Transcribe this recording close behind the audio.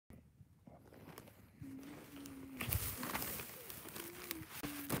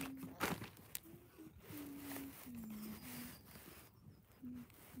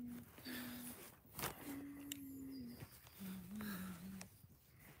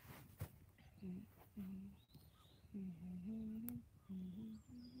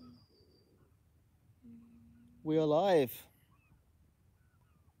We are live.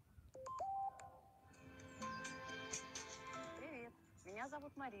 Привет, меня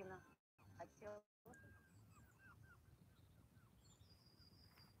зовут Марина. Хотела...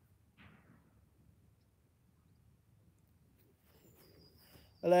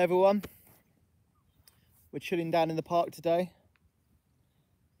 Hello everyone. We're chilling down in the park today,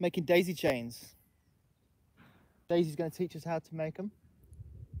 making daisy chains. Daisy's going to teach us how to make them.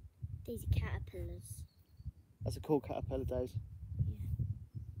 Daisy caterpillars. That's a cool caterpillar, Daisy. Yeah.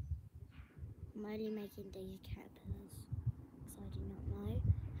 I'm only making daisy caterpillars because I do not know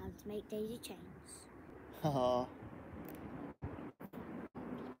how to make daisy chains. Haha.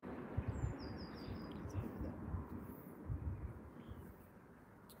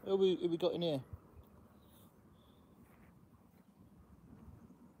 Who we got in here?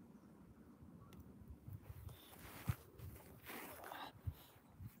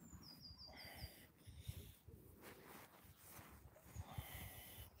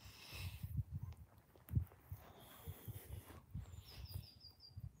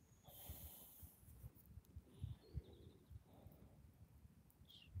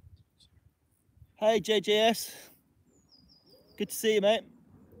 Hey JJS. Good to see you, mate.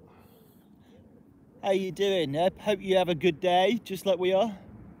 How you doing? I hope you have a good day, just like we are.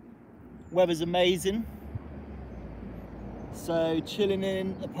 Weather's amazing. So chilling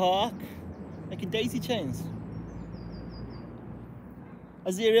in the park, making daisy chains.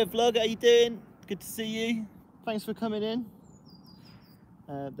 Aziria Vlog, how you doing? Good to see you. Thanks for coming in.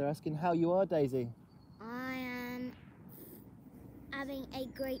 They're asking how you are, Daisy. I am having a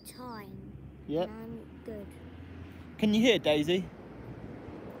great time. Yep. And I'm good. Can you hear Daisy?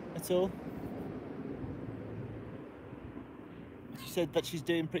 At all? She said that she's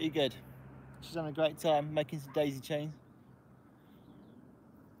doing pretty good. She's having a great time making some daisy chains.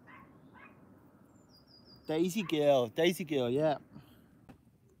 Daisy girl, yeah.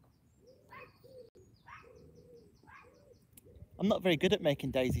 I'm not very good at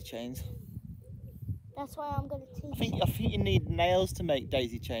making daisy chains. That's why I'm going to teach you. I think you need nails to make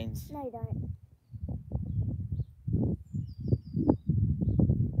daisy chains. No, you don't.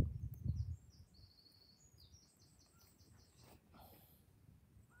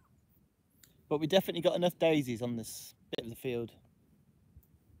 But we definitely got enough daisies on this bit of the field.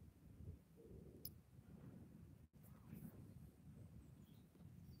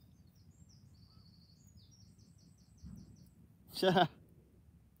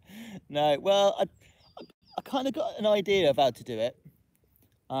 No, well, I kind of got an idea of how to do it.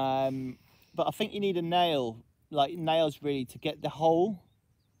 But I think you need a nail, like nails really, to get the hole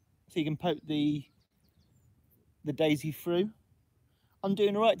so you can poke the daisy through. I'm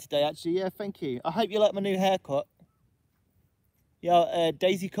doing all right today, actually. Yeah, thank you. I hope you like my new haircut. Yeah,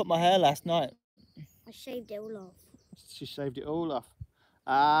 Daisy cut my hair last night. I shaved it all off. She shaved it all off.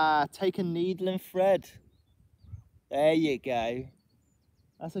 Ah, take a needle and thread. There you go.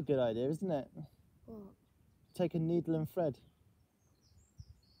 That's a good idea, isn't it? What? Take a needle and thread.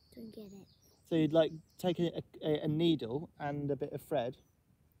 Don't get it. So you'd like take a needle and a bit of thread,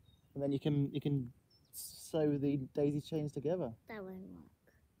 and then you can sew the daisy chains together. That won't work.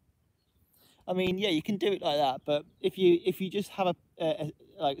 I mean, yeah, you can do it like that, but if you just have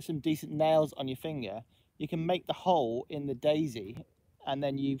like some decent nails on your finger, you can make the hole in the daisy, and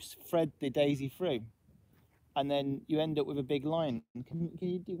then you thread the daisy through, and then you end up with a big line. Can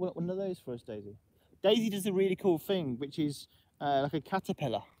you do one of those for us, Daisy? Daisy does a really cool thing, which is like a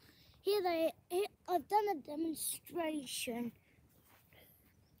caterpillar. I've done a demonstration.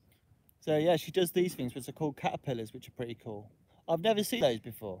 So yeah, she does these things, which are called caterpillars, which are pretty cool. I've never seen those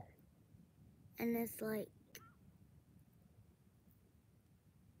before. And there's like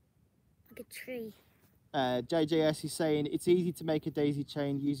a tree. JJS is saying it's easy to make a daisy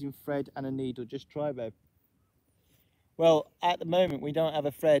chain using thread and a needle. Just try, babe. Well, at the moment we don't have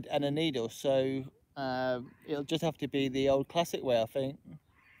a thread and a needle, so it'll just have to be the old classic way, I think.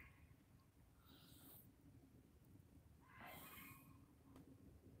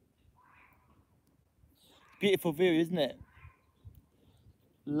 Beautiful view, isn't it?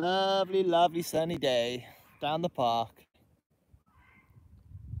 Lovely, lovely sunny day down the park.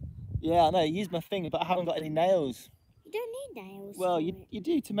 Yeah, I know, I use my finger, but I haven't got any nails. You don't need nails. Well, you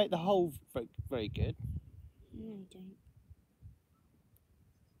do to make the hole very good. No, you don't.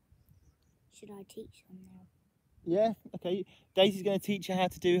 Should I teach them now? Yeah, okay. Daisy's going to teach you how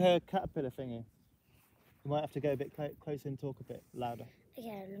to do her caterpillar thingy. You might have to go a bit closer and talk a bit louder.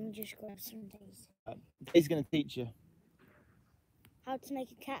 Okay, let me just grab some daisies. Daisy's going to teach you. How to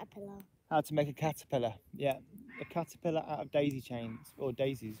make a caterpillar. How to make a caterpillar. Yeah, a caterpillar out of daisy chains or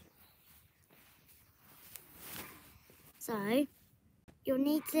daisies. So you'll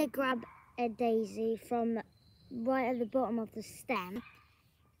need to grab a daisy from right at the bottom of the stem,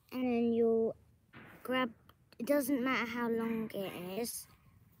 and then you'll grab, it doesn't matter how long it is,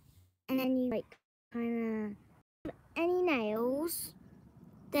 and then you like kind of any nails,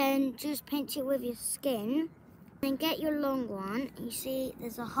 then just pinch it with your skin, then get your long one. You see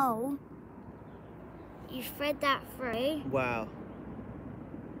there's a hole, you thread that through. Wow.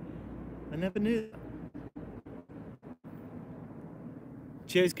 I never knew that.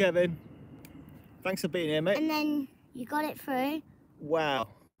 Cheers, Kevin. Thanks for being here, mate. And then you got it through, Wow.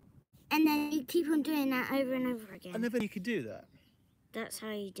 and then you keep on doing that over and over again. I never knew you could do that. That's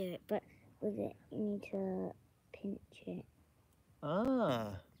how you do it, but with it you need to pinch it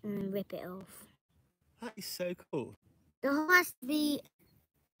Ah, and then rip it off. that is so cool. The hole has to be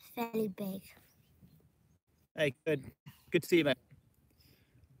fairly big. Hey, good. Good to see you, mate.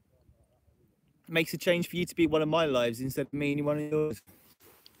 Makes a change for you to be one of my lives instead of me and one of yours.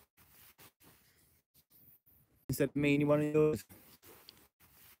 Instead of me and one of yours.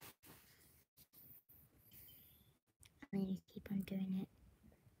 And then you keep on doing it.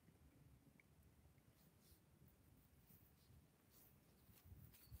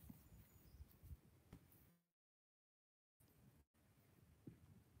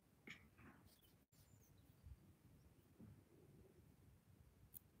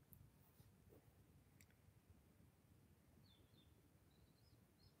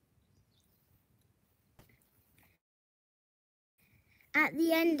 At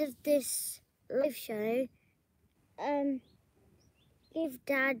the end of this live show, give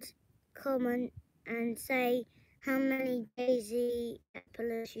Dad a comment and say how many daisy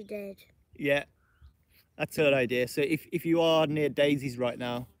caterpillars you did. Yeah, that's a good idea. So if you are near daisies right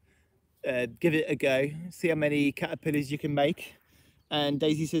now, give it a go. See how many caterpillars you can make. And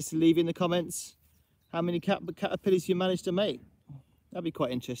Daisy says to leave in the comments how many caterpillars you managed to make. That'd be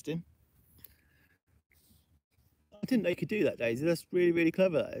quite interesting. I didn't know you could do that, Daisy. That's really, really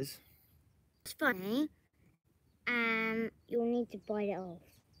clever, that is. It's funny. You'll need to bite it off.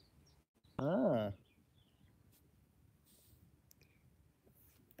 Ah.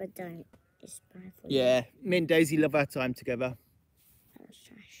 But don't. It's bad for you. Yeah, me and Daisy love our time together. That was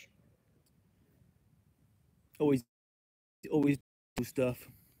trash. Always cool stuff.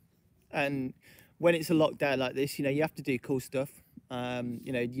 And when it's a lockdown like this, you know, you have to do cool stuff.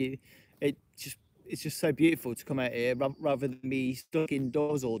 You know, it's just so beautiful to come out here rather than be stuck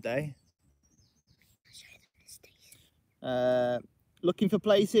indoors all day. I'll show you the mistakes. Looking for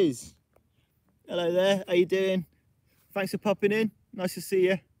places. Hello there, how you doing? Thanks for popping in. Nice to see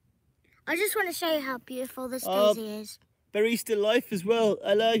you. I just want to show you how beautiful this Oh. daisy is. Barista Life as well.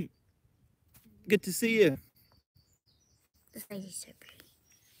 Hello. Good to see you. This daisy's so pretty.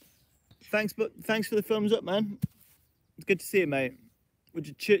 Thanks for the thumbs up, man. It's good to see you, mate. We're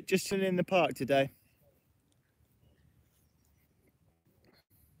just chilling in the park today.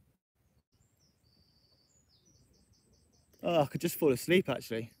 Oh, I could just fall asleep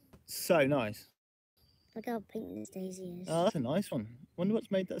actually. So nice. Look how pink this daisy is. Oh, that's a nice one. Wonder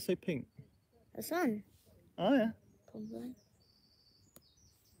what's made that so pink. The sun, Oh yeah. probably.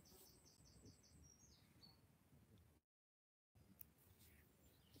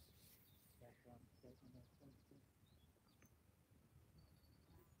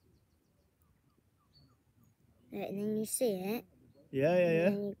 Right, and then you see it, Yeah.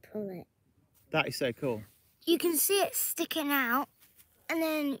 and then you pull it. That is so cool. You can see it sticking out, and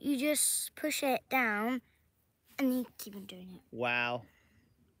then you just push it down, and you keep on doing it. Wow.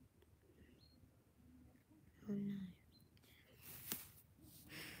 Oh no.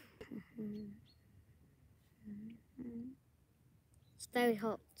 It's very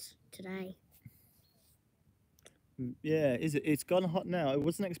hot today. Yeah, is it? It's gone hot now. I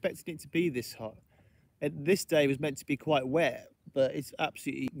wasn't expecting it to be this hot. This day was meant to be quite wet, but it's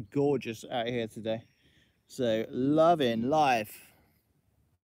absolutely gorgeous out here today. So loving life.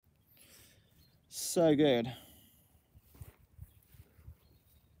 So good.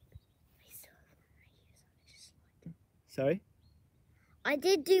 Sorry? I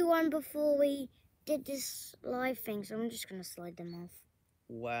did do one before we did this live thing, so I'm just going to slide them off.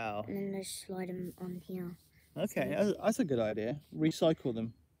 Wow. And then just slide them on here. Okay, that's a good idea. Recycle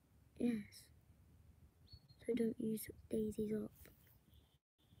them. Yes. So don't use daisies up.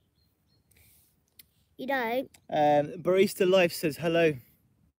 You know, Barista Life says hello.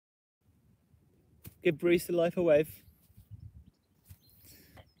 Give Barista Life a wave.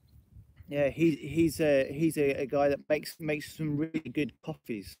 Yeah, he's a guy that makes some really good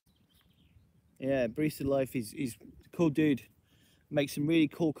coffees. Yeah, Barista Life is a cool dude. Makes some really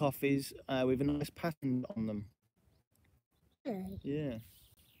cool coffees with a nice pattern on them. Really? Yeah.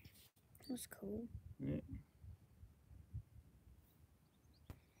 That's cool. Yeah.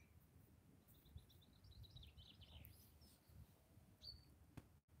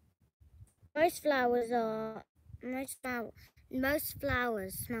 Most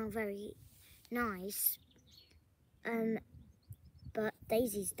flowers smell very nice. But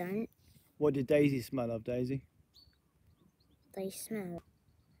daisies don't. What did Daisy smell of, Daisy? They smell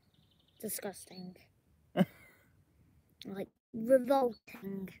disgusting. Like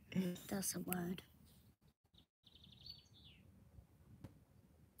revolting. That's a word.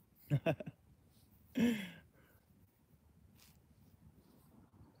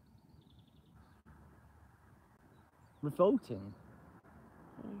 Revolting.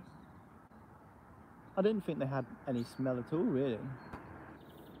 I didn't think they had any smell at all, really.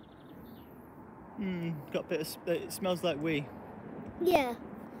 Got a bit of. It smells like wee. Yeah.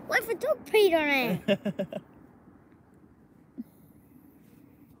 What if a dog peed on it?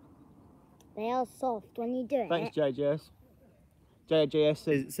 They are soft when you do Thanks, it. JJS.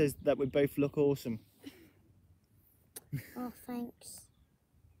 JJS says that we both look awesome. Oh, thanks.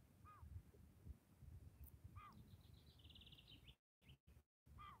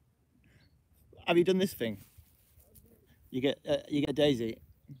 Have you done this thing? You get Daisy,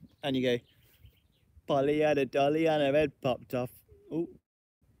 and you go, Polly had a dolly and her head popped off. Oh,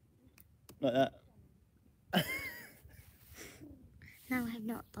 like that. No, I have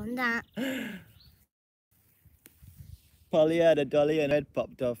not done that. Polly had a dolly and her head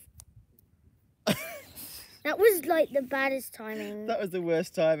popped off. That was like the baddest timing. That was the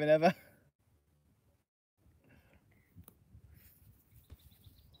worst timing ever.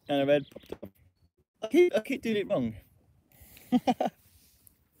 And her head popped off. I keep doing it wrong.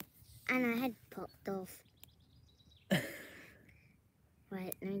 And her head popped off.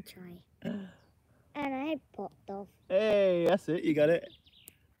 Wait, let me try. And her head popped off. Hey, that's it, you got it.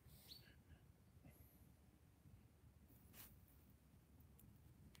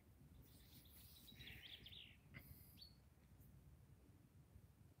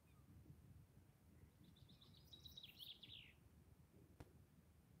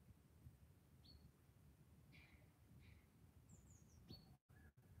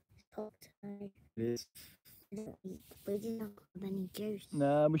 Popped. It is. We didn't have any juice.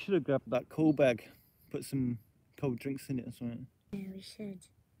 Nah, we should have grabbed that cool bag, put some cold drinks in it or something. Yeah, we should.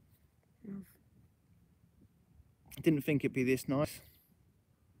 I didn't think it'd be this nice.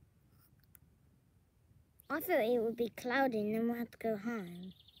 I thought it would be cloudy and then we'll have to go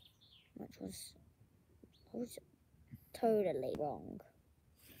home. Which was totally wrong.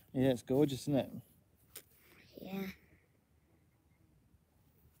 Yeah, it's gorgeous, isn't it? Yeah.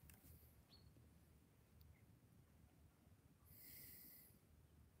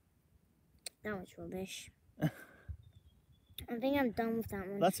 That was rubbish. I think I'm done with that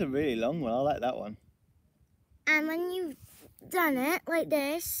one. That's a really long one. I like that one. And when you've done it like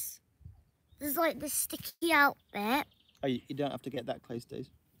this, there's like the sticky out bit. Oh, you don't have to get that close, Daisy.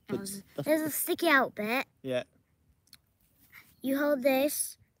 There's a sticky out bit. Yeah. You hold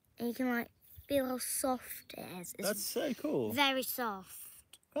this and you can like feel how soft it is. It's That's so cool. very soft.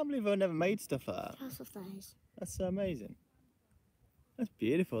 Can't believe I've never made stuff like that. How soft that is. That's so amazing. That's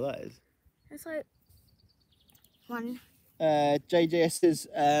beautiful, that is. It's like one. JJS says,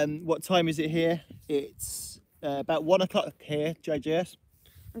 what time is it here? It's about 1 o'clock here, JJS.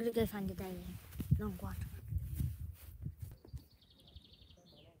 I'm gonna go find a daily. Long one.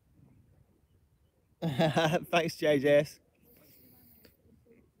 Thanks, JJS.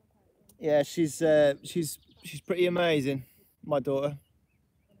 Yeah, she's pretty amazing, my daughter.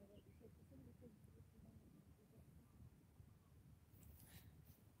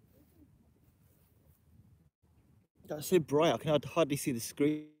 That's so bright. I can hardly see the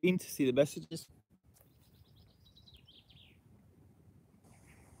screen to see the messages.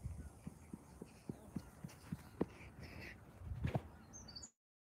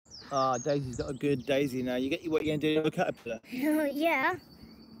 Ah, Daisy's got a good Daisy now. You get what you're gonna do to a caterpillar. Yeah.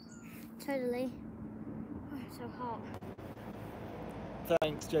 Totally. Oh, it's so hot.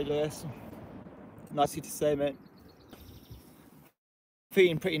 Thanks, JJS. Nice of you to say, mate.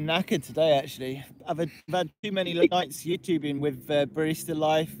 Feeling pretty knackered today, actually. I've had too many late nights YouTubing with Barista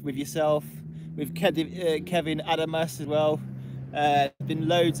Life, with yourself, with Kevin Adamas as well. There's been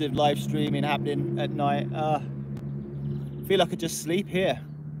loads of live streaming happening at night. I feel like I could just sleep here.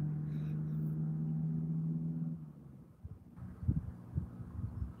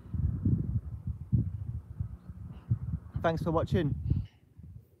 Thanks for watching.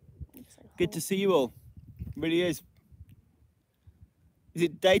 Good to see you all. It really is. Is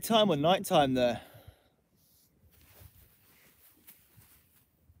it daytime or nighttime there?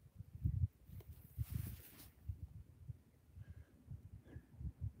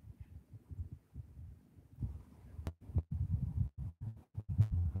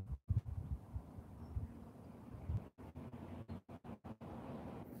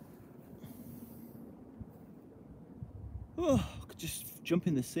 Oh, I could just jump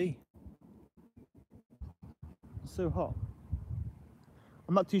in the sea. It's so hot.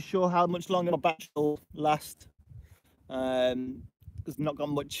 I'm not too sure how much longer my battery will last. Because I've not got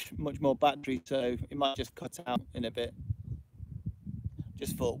much more battery, so it might just cut out in a bit.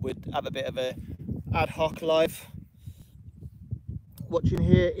 Just thought we'd have a bit of a ad hoc live. Watching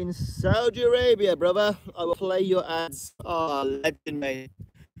here in Saudi Arabia, brother. I will play your ads. Ah, legend, mate.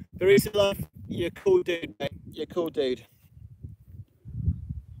 Barista Life, you're a cool dude, mate. You're a cool dude.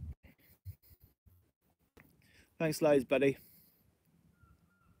 Thanks loads, buddy.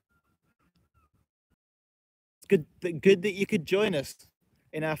 It's good that you could join us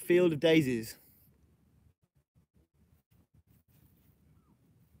in our field of daisies.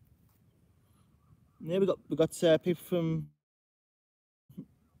 Yeah, we got people from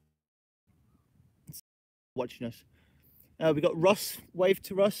watching us. We got Ross. Wave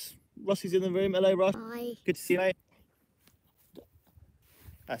to Ross. Ross is in the room. Hello, Ross. Hi. Good to see you, mate.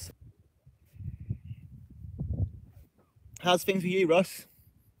 How's things with you, Ross?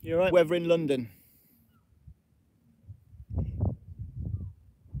 You all right? Weather in London.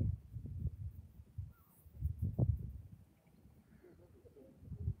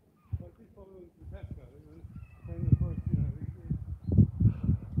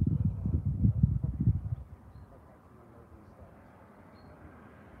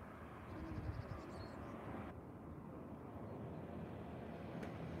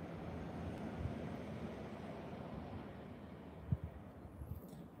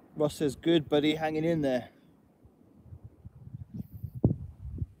 Ross says, good, buddy, hanging in there.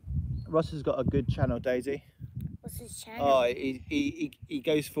 Ross has got a good channel, Daisy. What's his channel? Oh, he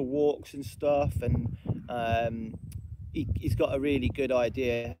goes for walks and stuff, and he's got a really good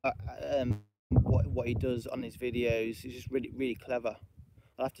idea. What he does on his videos is just really clever.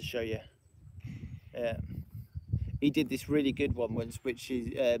 I'll have to show you. Yeah, he did this really good one once, which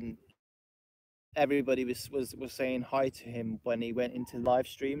is everybody was saying hi to him when he went into live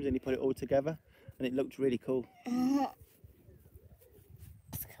streams, and he put it all together, and it looked really cool.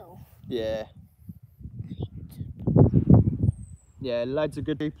 That's cool. Yeah. Yeah, loads of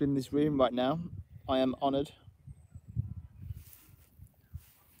good people in this room right now. I am honoured.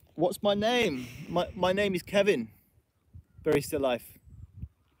 What's my name? My name is Kevin. Barista Life.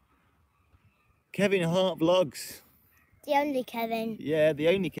 Kevin Hart Vlogs. The only Kevin. Yeah, the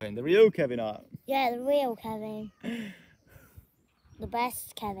only Kevin. The real Kevin Hart. Yeah, the real Kevin. The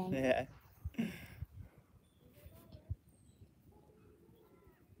best Kevin. Yeah.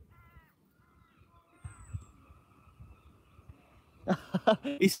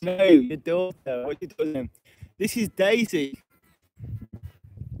 It's no, your daughter. What you doing? This is Daisy.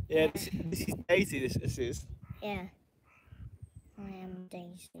 Yeah, this is Daisy. This is. Yeah. I am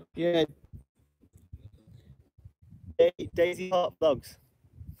Daisy. Yeah. Daisy Hart Vlogs.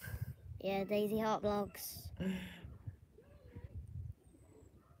 Yeah, Daisy Hart Vlogs.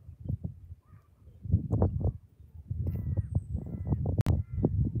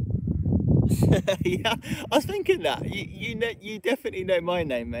 Yeah, I was thinking that you definitely know my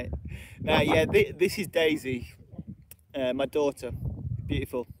name, mate. Now, yeah, this is Daisy, my daughter.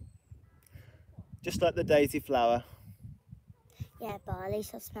 Beautiful, just like the daisy flower. Yeah, but at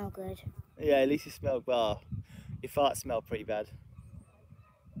least I smell good. Yeah, at least you smell well. Your farts smell pretty bad.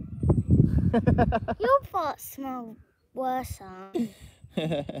 Your farts smell worse.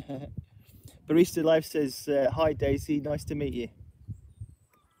 Barista Life says, hi Daisy, nice to meet you.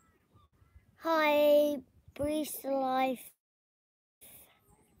 Hi, Barista Life.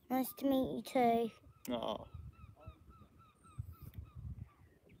 Nice to meet you too. Oh.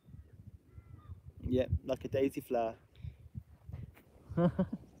 Yeah, like a daisy flower. So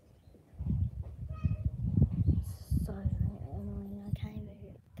annoying, I can't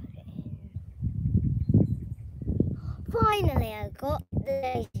even put it in. Finally, I got the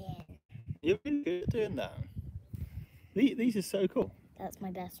daisy in. You're really good at doing that. These are so cool. That's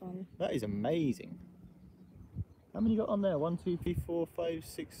my best one. That is amazing. How many you got on there? 1, 2, 3, 4, 5,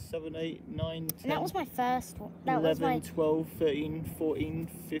 6, 7, 8, 9, 10, And that was my first one. That 11, was my. 12, 13, 14,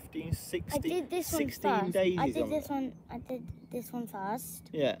 15, 16. I did this one 16 first. daisies I did on this there. one. I did this one first.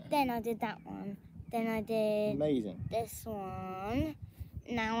 Yeah. Then I did that one. Then I did Amazing. this one.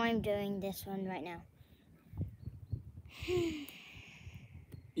 Now I'm doing this one right now.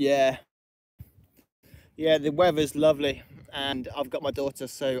 Yeah. Yeah, the weather's lovely, and I've got my daughter,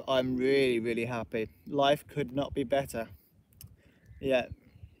 so I'm really happy. Life could not be better. Yeah.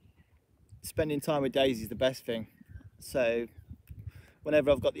 Spending time with Daisy is the best thing. So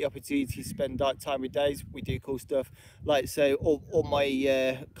whenever I've got the opportunity to spend time with Daisy, we do cool stuff. Like, so all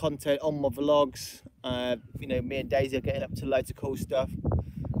my content on my vlogs, You know, me and Daisy are getting up to loads of cool stuff,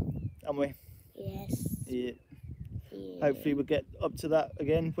 aren't we? Yes. Yeah. Yeah. Hopefully we'll get up to that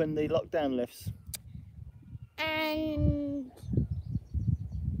again when the lockdown lifts. And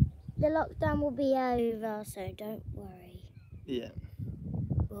the lockdown will be over, so don't worry. Yeah.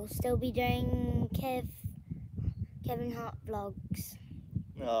 We'll still be doing Kevin Hart vlogs,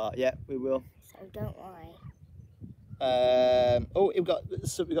 Yeah, we will. so don't worry. Oh, we've got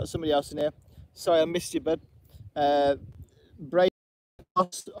somebody else in here. Sorry, I missed you, bud. Brave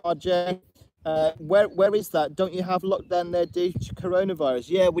RJ. Where is that? Don't you have lockdown there due to coronavirus?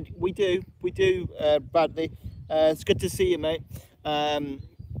 Yeah, we do, Bradley. It's good to see you, mate.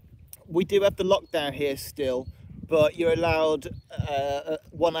 We do have the lockdown here still, but you're allowed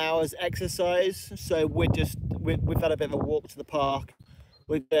 1 hour's exercise. So we've had a bit of a walk to the park.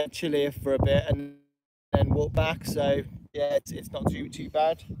 We're going to chill here for a bit and then walk back. So yeah, it's not too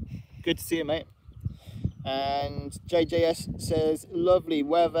bad. Good to see you, mate. And JJS says, lovely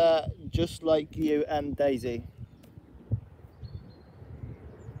weather, just like you and Daisy.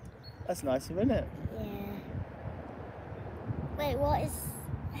 That's nice, isn't it? Yeah. Wait,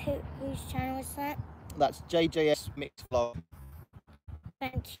 whose channel is that? That's JJS Mixed Vlog.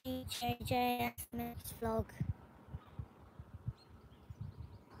 Thank you, JJS Mix Vlog.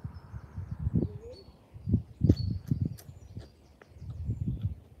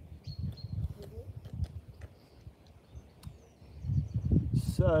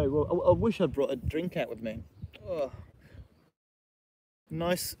 So, well, I wish I'd brought a drink out with me. Oh.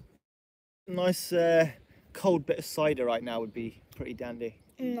 Nice cold bit of cider right now would be pretty dandy.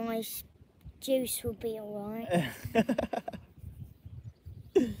 Nice juice will be alright.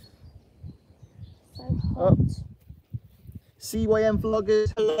 So hot. CYM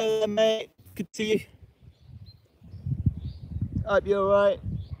vloggers, hello mate, good to see you. Hope you're alright.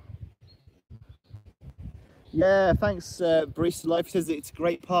 Yeah, thanks Barista Life says it's a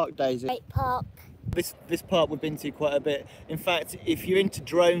great park, Daisy. Great park. This park we've been to quite a bit. In fact, if you're into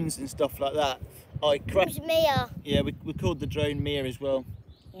drones and stuff like that, I crashed. Who's Mia? Yeah, we called the drone Mia as well.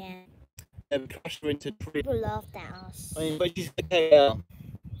 Yeah. We crashed her into tree. People laughed at us. I mean, but she's okay now.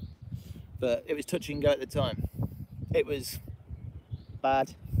 But it was touch and go at the time. It was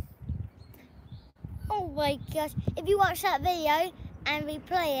bad. Oh my gosh. If you watch that video and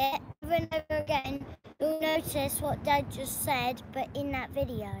replay it over and over again, you'll notice what Dad just said, but in that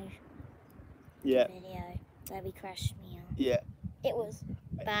video. Yeah. Video where we crashed Mia. Yeah. It was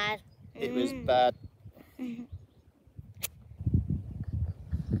bad. It was bad.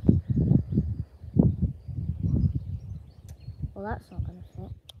 Well, that's not going to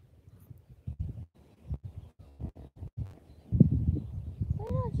fit. Why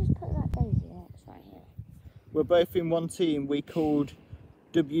did I just put that Daisy X right here? We're both in one team. We called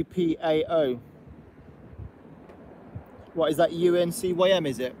WPAO. What is that? UNCYM,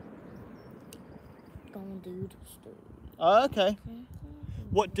 is it? Go on, dude. Oh, okay.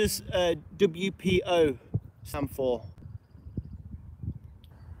 What does WPO stand for?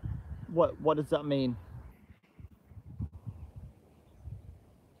 What does that mean?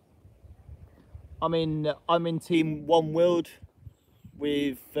 I mean, I'm in team One World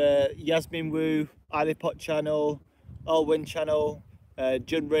with Yasmin Wu, Alipot channel, Alwyn channel,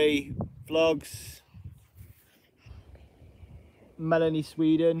 Junri vlogs, Melanie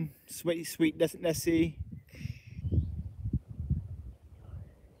Sweden, Sweet Nessie.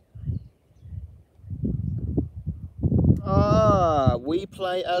 Ah, we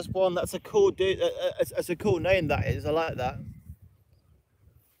play as one. That's a cool that's a cool name. That is. I like that.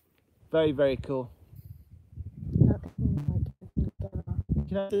 Very, very cool.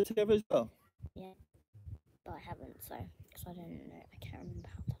 Can I do it together as well? Yeah, but I haven't, so because I don't know. I can't remember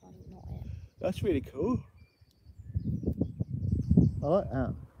how to not it. That's really cool. I like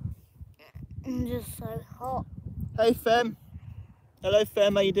that. I'm just so hot. Hey Fem. Hello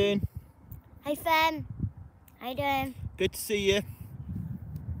Fem, how you doing? Hey Fem, how you doing? Good to see you.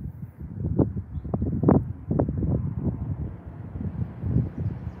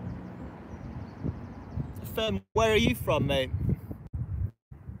 Fem, where are you from, mate?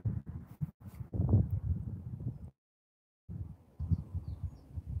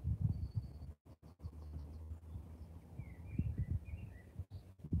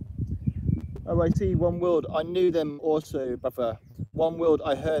 Oh, I see. One World. I knew them also, brother. One World,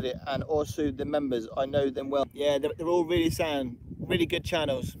 I heard it, and also the members. I know them well. Yeah, they're all really sound, really good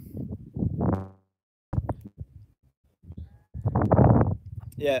channels.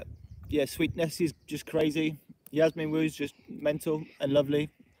 Yeah, yeah. Sweet Nessie's just crazy. Yasmin Wu's just mental and lovely,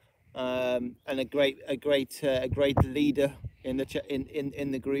 and a great leader in the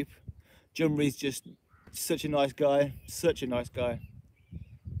in the group. Jumri's just such a nice guy, such a nice guy.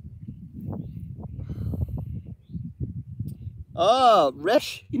 Oh,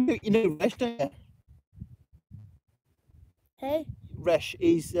 Resh, you know Resh, don't you? Who? Resh,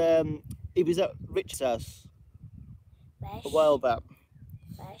 he was at Rich's house Resh. a while back.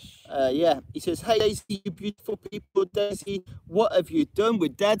 Resh. Yeah, he says, "Hey Daisy, you beautiful people, Daisy, what have you done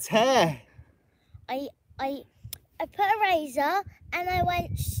with Dad's hair?" I put a razor and I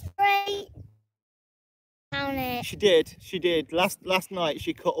went straight down it. She did. Last night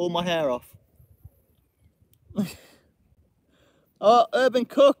she cut all my hair off. Oh, Urban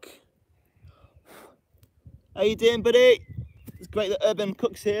Cook. How you doing, buddy? It's great that Urban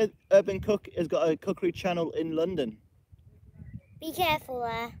Cook's here. Urban Cook has got a cookery channel in London. Be careful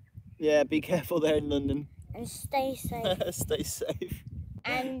there Yeah, be careful there in London. and stay safe Stay safe.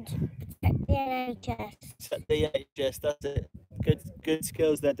 and protect the NHS. Set the NHS, that's it. Good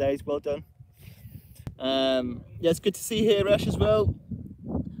skills there, Days. Well done. Yeah, it's good to see you here, Ash, as well.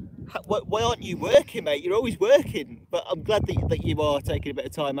 Why aren't you working, mate? You're always working, but I'm glad that you are taking a bit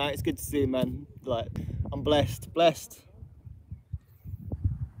of time out. It's good to see you, man. Like, I'm blessed.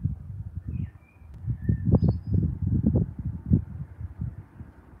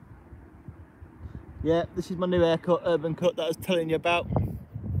 Yeah, this is my new haircut, Urban Cut, that I was telling you about.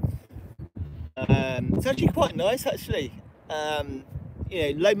 It's actually quite nice, actually. You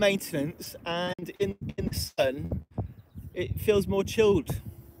know, low maintenance, and in the sun, it feels more chilled.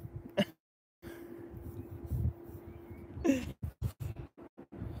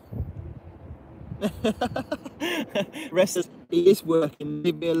 Rest says, he is working,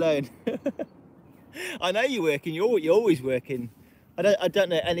 leave me alone. I know you're working, you're always working. I don't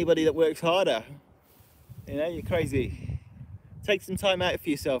know anybody that works harder. You know, you're crazy. Take some time out for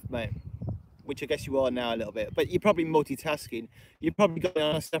yourself, mate. Which I guess you are now a little bit, but you're probably multitasking. You're probably going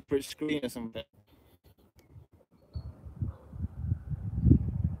on a separate screen or something.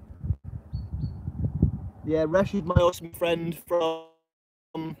 Yeah, Rash is my awesome friend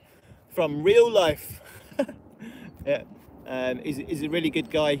from real life. Yeah, he's a really good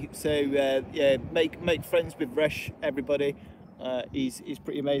guy. So yeah, make friends with Resh, everybody. He's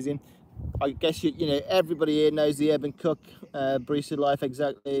pretty amazing. I guess you know everybody here knows the Urban Cook, Barista Life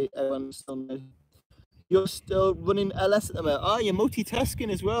exactly. Everyone still knows. You're still running LS at the moment. Oh, you're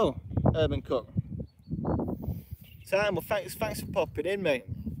multitasking as well, Urban Cook. Sam, well thanks for popping in, mate.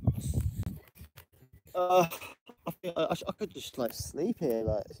 I think I could just like sleep here.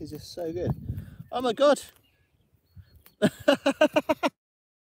 Like this is just so good. Oh my god.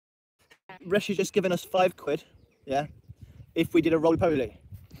 Resh has just given us £5. Yeah, if we did a roly poly.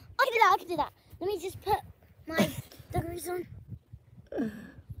 I can do that. Let me just put my dungarees on.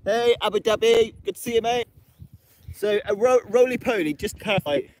 Hey, Abu Dhabi, good to see you, mate. So a roly poly, just to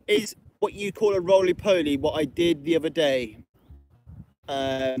clarify, is what you call a roly poly what I did the other day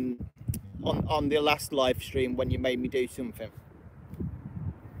on the last live stream when you made me do something.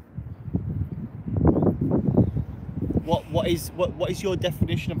 What is your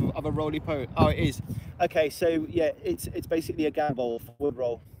definition of a roly poly? Oh, it is. Okay, so yeah, it's basically a gamble wood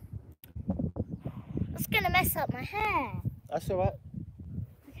roll. That's gonna mess up my hair. That's all right.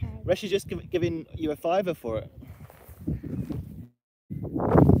 Okay. Resh is just giving you a £5 for it.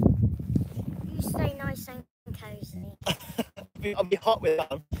 You stay nice and cozy. I'll be hot with that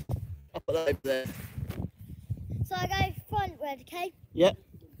one. I'll put that over there. So I go frontward, okay? Yeah.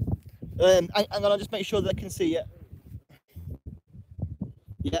 Hang on, I'll just make sure that I can see you.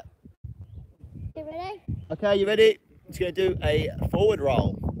 Yeah. You ready? Okay, you ready? Just going to do a forward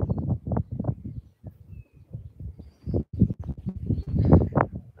roll.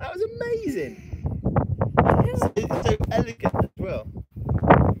 That was amazing. It's so elegant as well.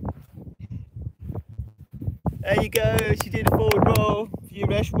 There you go. She did a forward roll. For you,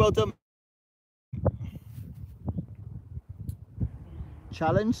 Resh. Well done.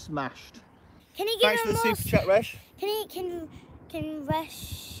 Challenge smashed. Can you give Thanks for him the more? super chat, Resh. Can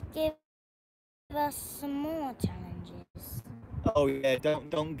Resh give us some more challenges? Oh yeah,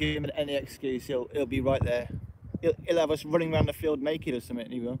 don't give him any excuse. He'll be right there. He'll have us running around the field naked or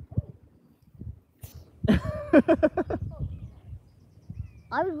something. He will.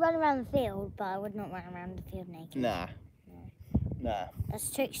 I would run around the field, but I would not run around the field naked. Nah. Nah. That's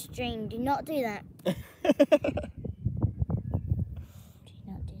too extreme. Do not do that. Do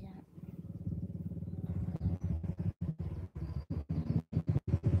not do that.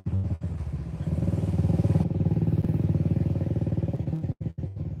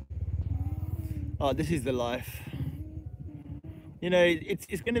 Oh, this is the life. You know,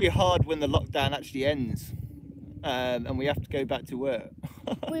 it's going to be hard when the lockdown actually ends, and we have to go back to work.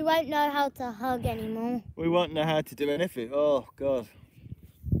 We won't know how to hug anymore. We won't know how to do anything. Oh, God.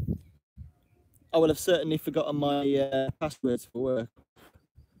 I will have certainly forgotten my passwords for work.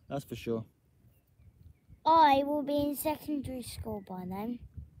 That's for sure. I will be in secondary school by then.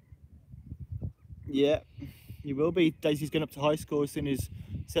 Yeah, you will be. Daisy's going up to high school as soon as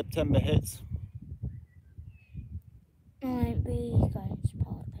September hits. I won't be going to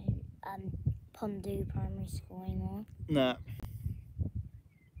Pondu Primary School anymore. Nah,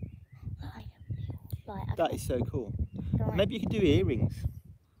 Like, that is so cool. like, Maybe you could do earrings.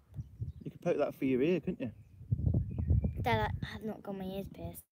 You could poke that for your ear, couldn't you? Dad, I have not got my ears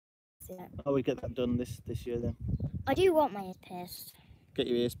pierced yet. Oh, we get that done this year then. I do want my ears pierced. Get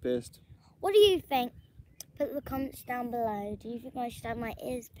your ears pierced. What do you think? Put the comments down below. Do you think I should have my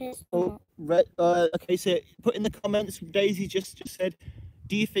ears pierced or not? Okay, so put in the comments. Daisy just said,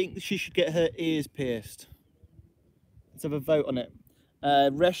 do you think she should get her ears pierced? Let's have a vote on it.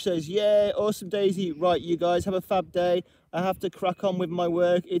 Resh says, yeah, awesome, Daisy. Right, you guys have a fab day. I have to crack on with my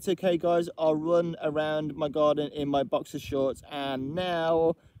work. It's okay, guys. I'll run around my garden in my boxer shorts. And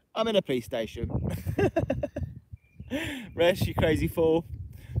now I'm in a police station. Resh, you crazy fool.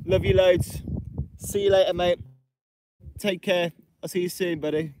 Love you loads. See you later, mate. Take care. I'll see you soon,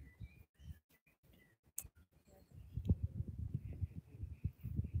 buddy.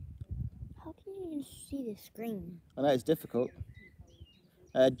 How can you even see the screen? I know it's difficult.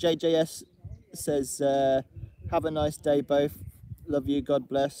 JJS says, have a nice day both. Love you, God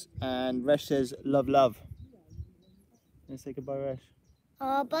bless. And Resh says, love, love. Let's say goodbye, Resh.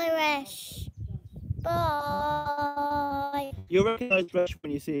 Oh, bye, Resh. Bye. You'll recognise Resh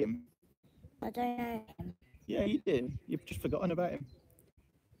when you see him. I don't know him. Yeah, you do. You've just forgotten about him.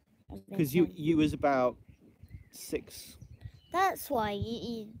 I've been Because told. you was about 6. That's why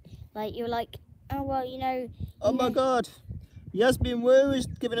you're like, oh well, you know. Oh my God. Yasmin Wu is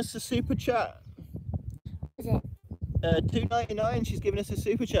giving us a super chat. Is it? $2.99. She's giving us a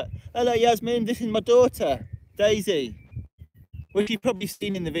super chat. Hello, Yasmin. This is my daughter, Daisy. Which you've probably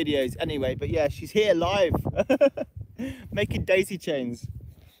seen in the videos anyway. But yeah, she's here live, making daisy chains.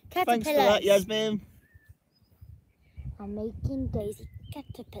 Thanks for that, Yasmin. I'm making daisy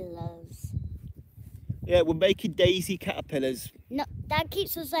caterpillars. Yeah, we're making daisy caterpillars. No, Dad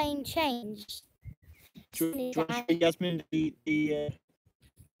keeps on saying change. Do you want to show Yasmin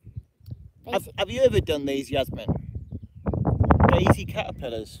Basi- have you ever done these, Yasmin? Daisy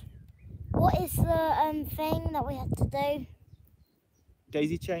caterpillars. What is the thing that we have to do?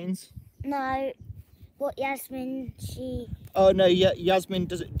 Daisy chains? No, what Yasmin Oh no, yeah, Yasmin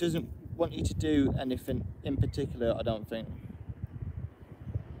doesn't want you to do anything in particular, I don't think.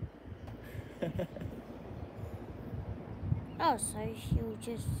 Oh, so she'll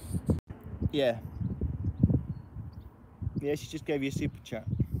just. Yeah. Yeah, she just gave you a super chat.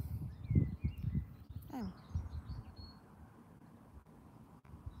 Oh.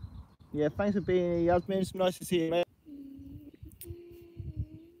 Yeah, thanks for being here, Yasmin. It's nice to see you, mate.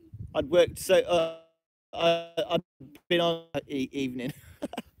 I'd worked so I'd been on that evening,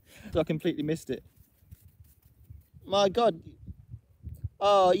 so I completely missed it. My God!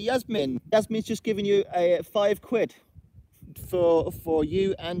 Oh, Yasmin's just giving you a £5 for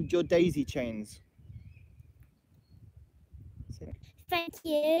you and your daisy chains. Thank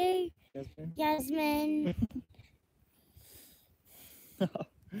you, Yasmin. Yasmin.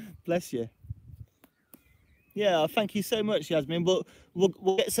 Bless you. Yeah, thank you so much, Yasmin. We'll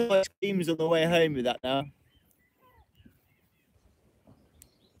get some ice creams on the way home with that now.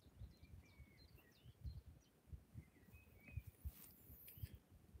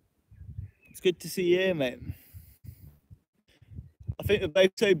 It's good to see you here, mate. I think we're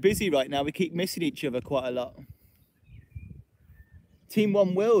both so busy right now, we keep missing each other quite a lot. Team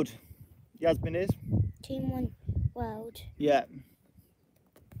One World, Yasmin is. Team One World. Yeah.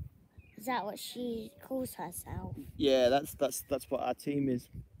 Is that what she calls herself? Yeah, that's what our team is.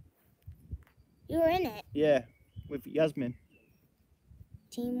 You're in it. Yeah, with Yasmin.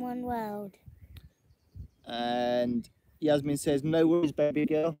 Team One World. And Yasmin says, no worries, baby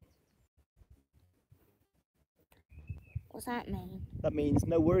girl. What's that mean? That means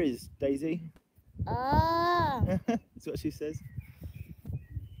no worries, Daisy. Ah. That's what she says.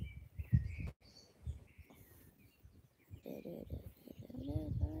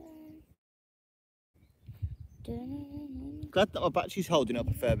 Glad that my battery's holding up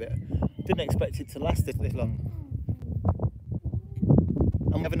a fair bit. Didn't expect it to last this long.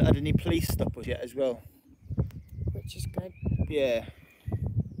 And we haven't had any police stop us yet as well. Which is good. Yeah.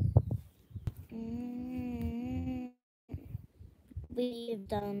 We've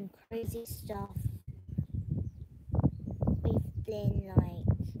done crazy stuff. We've been like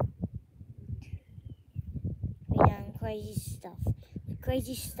crazy stuff. The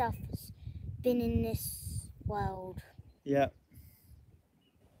crazy stuff has been in this world. Yeah.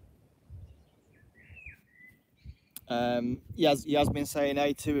 Yasmin saying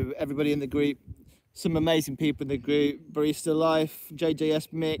hey to everybody in the group. Some amazing people in the group: Barista Life,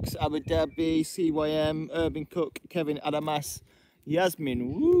 JJS Mix, Abu Dhabi, CYM, Urban Cook, Kevin Adamas,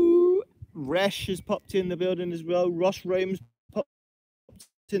 Yasmin. Woo! Resh has popped in the building as well. Ross Rome's popped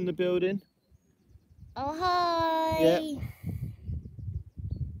in the building. Oh, hi. Yeah.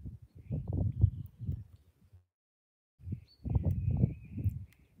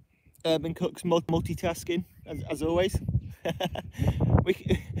 Urban Cook's multitasking as always.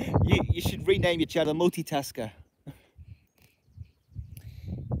 You should rename your channel Multitasker.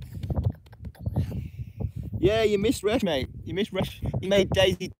 Yeah, you missed Resh, mate. You missed Resh. You made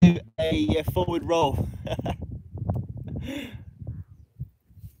Daisy do a forward roll.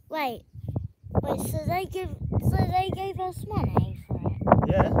 Wait, so they gave us money for it?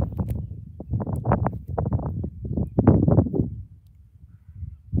 Yeah.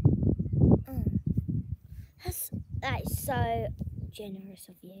 Oh. That's so generous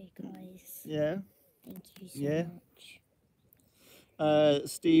of you guys. Yeah. Thank you so much.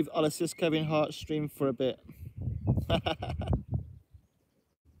 Steve, I'll assist Kevin Hart stream for a bit.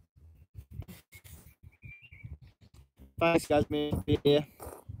 Thanks, guys. Here.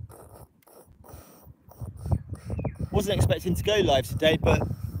 Wasn't expecting to go live today, but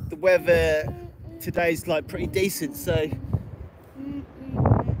the weather today's like pretty decent, so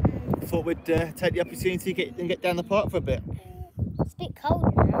thought we'd take the opportunity to get down the park for a bit. It's a bit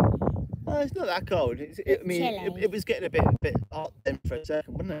cold now. It's not that cold. It was getting a bit hot then for a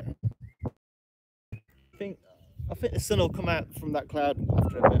second, wasn't it? I think the sun will come out from that cloud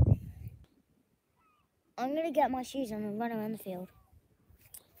after a bit. I'm gonna get my shoes on and run around the field.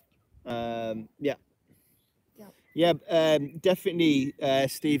 Definitely,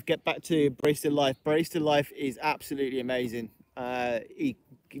 Steve, get back to Barista Life. Barista Life is absolutely amazing. He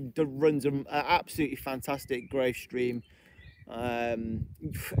runs an absolutely fantastic growth stream.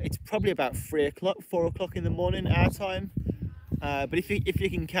 It's probably about 3 o'clock, 4 o'clock in the morning our time. But if you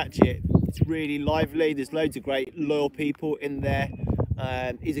can catch it, it's really lively. There's loads of great loyal people in there.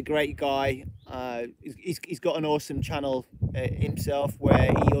 He's a great guy. He's got an awesome channel himself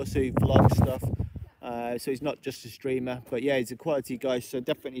where he also vlogs stuff. So he's not just a streamer, but yeah, he's a quality guy. So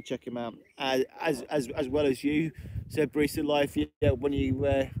definitely check him out. As well as you. So Barista Life, yeah, when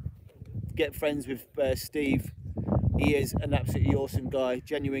you get friends with Steve, he is an absolutely awesome guy,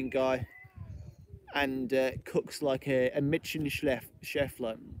 genuine guy, and cooks like a Michelin chef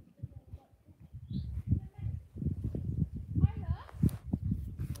like.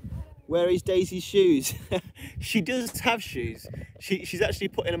 Where is Daisy's shoes? She does have shoes. She's actually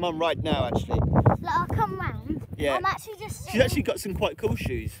putting them on right now, actually. Look, I'll come round. Yeah. I'm actually just sitting. She's actually got some quite cool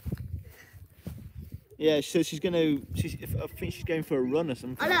shoes. Yeah, so I think she's going for a run or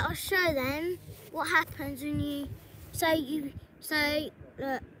something. I'll show them what happens when you,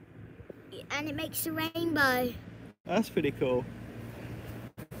 look, and it makes a rainbow. That's pretty cool.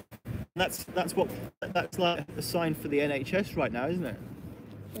 That's like a sign for the NHS right now, isn't it?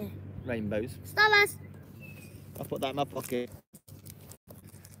 Yeah. Rainbows. Stars. I'll put that in my pocket.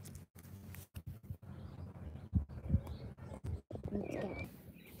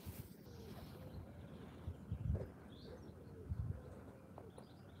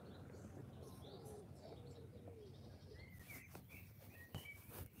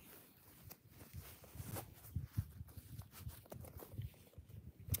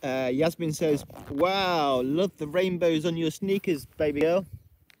 Yasmin says, wow, love the rainbows on your sneakers, baby girl.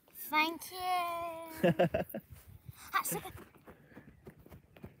 Thank you.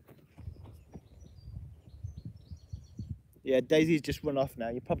 Yeah, Daisy's just run off now.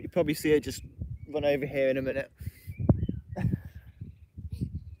 You probably see her just run over here in a minute.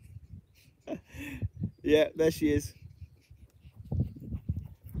 Yeah, there she is.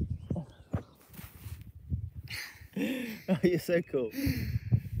 Oh, you're so cool.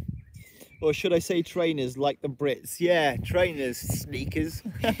 Or should I say trainers like the Brits? Yeah, trainers, sneakers.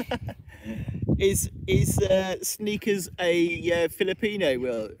 Is sneakers a Filipino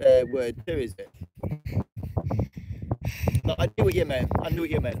word too, is it? No, I knew what you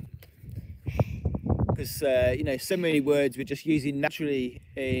meant. Because you know, so many words we're just using naturally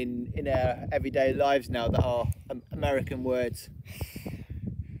in our everyday lives now that are American words.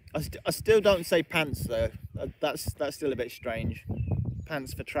 I still don't say pants though. That's still a bit strange.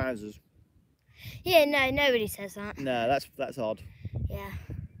 Pants for trousers. Yeah, no, nobody says that. No, that's odd.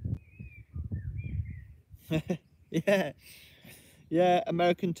 Yeah. Yeah,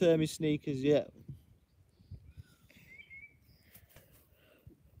 American term is sneakers. Yeah.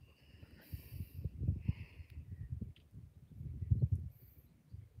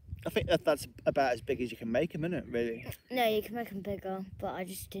 I think that's about as big as you can make them, isn't it, really? No, you can make them bigger, but I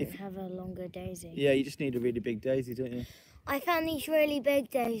just didn't have a longer daisy. Yeah, you just need a really big daisy, don't you? I found these really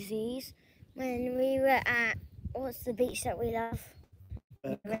big daisies when we were at, what's the beach that we love?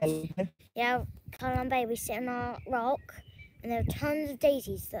 Yeah, Cullen Bay. We sit on our rock and there are tons of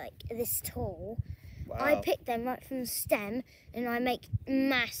daisies like this tall. Wow. I pick them right from the stem and I make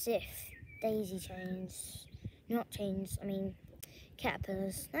massive daisy chains. Not chains, I mean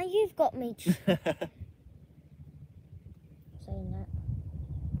caterpillars. Now you've got me saying that.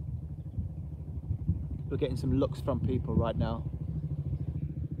 We're getting some looks from people right now.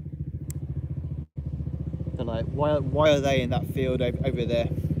 They're like, why are they in that field over there?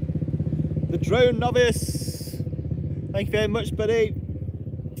 The drone novice! Thank you very much, buddy.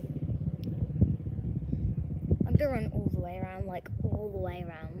 I'm gonna run all the way around, like all the way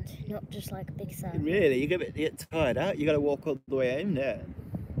around, not just like a big circle. Really? You get tired out? You got to walk all the way home there.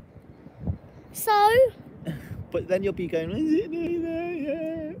 So? But then you'll be going, is it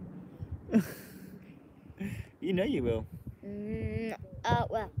near there? You know you will.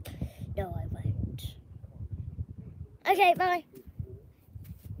 Well, no I won't. Okay, bye.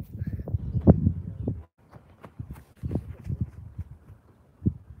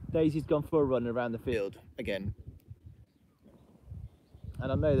 Daisy's gone for a run around the field again.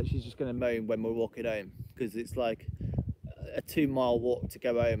 And I know that she's just going to moan when we're walking home because it's like a 2-mile walk to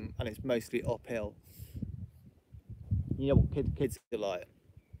go home and it's mostly uphill. You know what kids are like.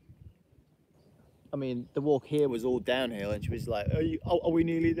 I mean, the walk here was all downhill and she was like, are we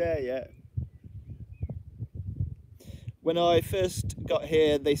nearly there yet? When I first got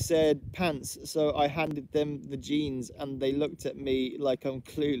here, they said pants, so I handed them the jeans and they looked at me like I'm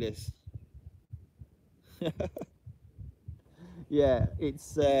clueless. Yeah,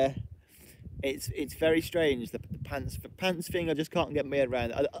 it's very strange, the pants thing. I just can't get my head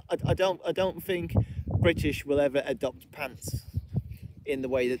around. I don't think British will ever adopt pants in the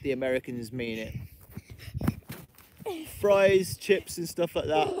way that the Americans mean it. Fries, chips and stuff like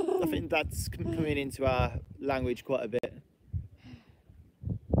that, I think that's coming into our language quite a bit.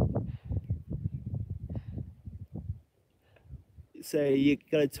 So you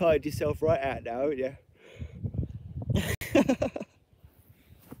gotta tide yourself right out now, haven't you?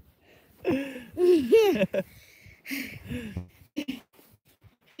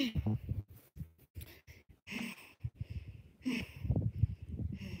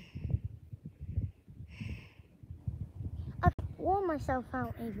 I've worn myself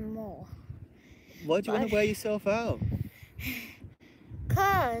out even more. Why do you want to wear yourself out?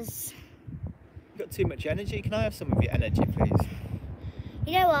 Cause You've got too much energy. Can I have some of your energy, please?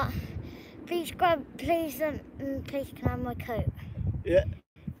 you know what? Please can I have my coat? Yeah.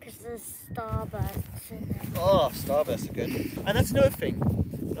 Because there's Starbursts in there. Oh, Starbursts are good. And that's another thing.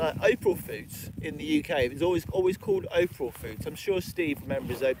 April Foods in the UK. It's always called April Foods. I'm sure Steve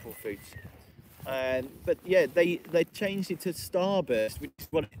remembers April Foods. But yeah, they changed it to Starburst, which is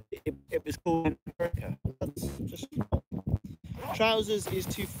what it was called in America. That's just trousers is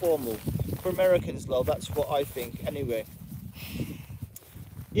too formal for Americans, love. That's what I think, anyway.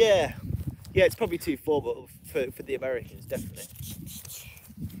 Yeah, it's probably too formal for the Americans, definitely.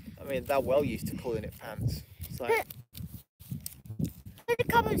 I mean, they're well used to calling it pants. It's like, Put the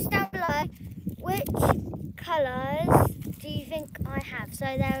comments down below. Which colours do you think I have? So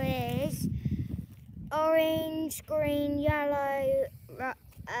there is orange, green, yellow,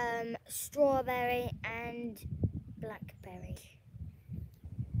 strawberry and blackberry.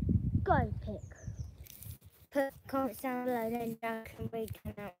 Go pick. Put comments down below, then Jack and we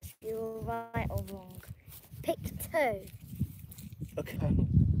can ask if you're right or wrong. Pick 2. okay.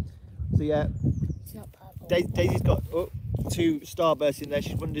 So yeah, It's not purple. Daisy's got 2 Starbursts in there.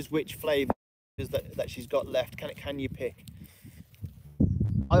 She wonders which flavours that she's got left. Can you pick?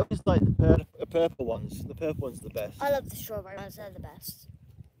 I always like the purple ones. The purple ones are the best. I love the strawberry ones, they're the best.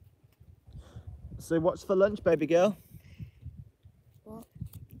 So what's for lunch, baby girl? What?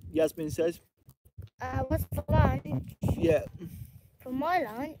 Yasmin says. What's for lunch? Yeah. For my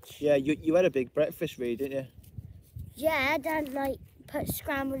lunch? Yeah, you had a big breakfast, Reed, didn't you? Yeah, Dad put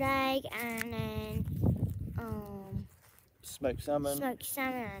scrambled egg and then Smoked salmon. smoked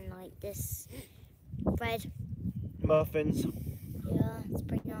salmon and this bread. Muffins. Yeah, it's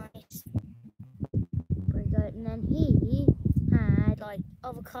pretty nice. Pretty good. And then he had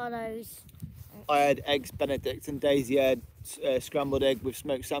avocados. I had eggs Benedict and Daisy had scrambled egg with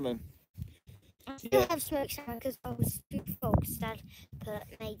smoked salmon. I still have smoked salmon because I was too full because Dad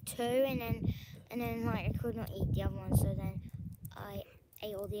made 2 and then I could not eat the other one, so then I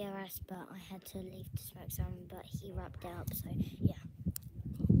ate all the rest, but I had to leave the smoked salmon, but he wrapped it up, so yeah.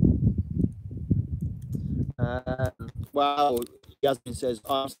 Wow, Yasmin says,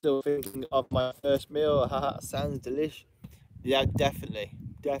 I'm still thinking of my first meal. Haha, sounds delish. Yeah, definitely,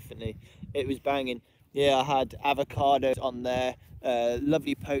 definitely. It was banging. Yeah, I had avocados on there,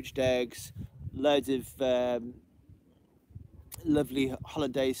 lovely poached eggs, loads of lovely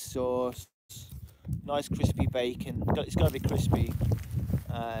hollandaise sauce, nice crispy bacon. It's got to be crispy,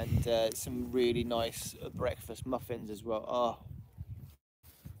 and some really nice breakfast muffins as well. Oh,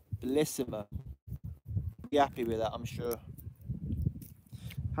 bellissimo. Be happy with that, I'm sure.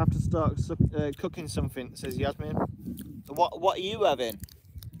 Have to start cooking something, says Yasmin. What are you having?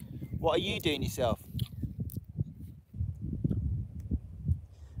 What are you doing yourself?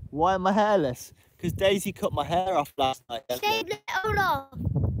 Why am I hairless? Because Daisy cut my hair off last night. Shaved it all off.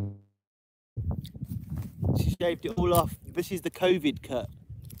 She shaved it all off. This is the COVID cut,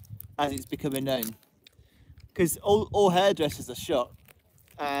 as it's becoming known. Because all hairdressers are shut,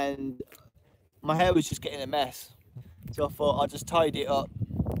 and my hair was just getting a mess. So I thought I'd just tidy it up.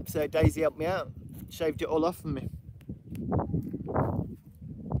 So Daisy helped me out, shaved it all off for me.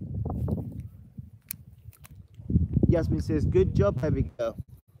 Yasmin says, good job, baby girl.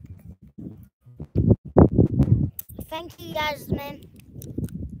 Thank you, Yasmin.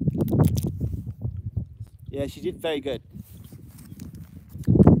 Yeah, she did very good.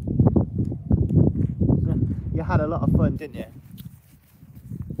 You had a lot of fun, didn't you?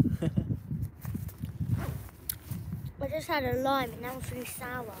 I just had a lime and that was really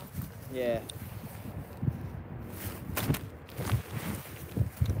sour. Yeah.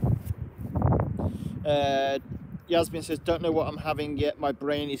 Yasmin says, don't know what I'm having yet. My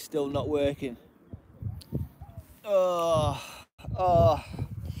brain is still not working. Oh,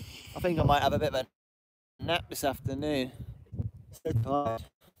 I think I might have a bit of a nap this afternoon. So tired.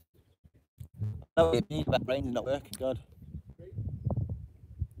 I know what you mean about brains not working, God.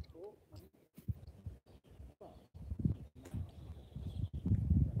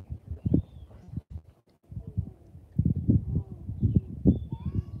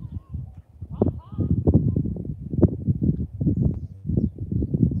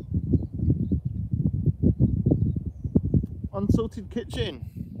 Unsalted kitchen.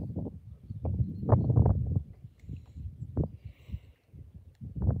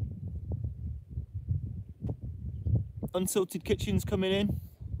 Unsalted kitchen's coming in.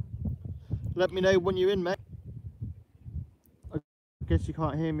 Let me know when you're in, mate. I guess you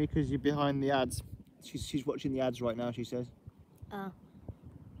can't hear me because you're behind the ads. She's watching the ads right now, she says. Oh.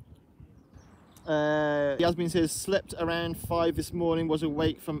 Yasmin says, slept around 5 this morning, was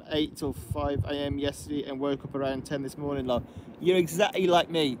awake from 8 till 5 AM yesterday and woke up around 10 this morning. Like, you're exactly like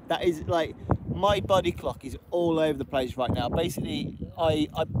me. That is like, my body clock is all over the place right now. Basically,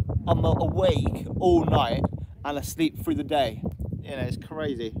 I'm awake all night and I sleep through the day. You know, it's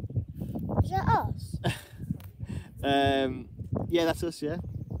crazy. Is that us? Yeah, that's us, yeah.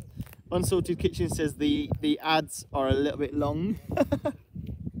 Unsalted Kitchen says the ads are a little bit long.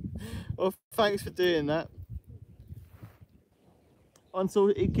 Well, thanks for doing that.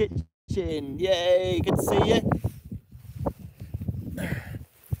 Unsalted Kitchen, yay, good to see you.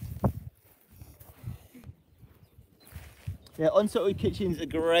 Yeah, Unsalted Kitchen's a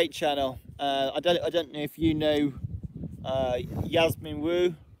great channel. I don't know if you know Yasmin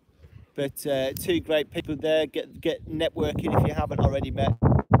Wu, but two great people there. Get networking if you haven't already met.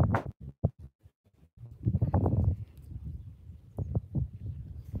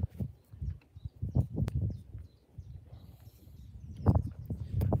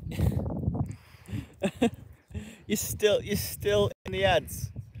 You're still in the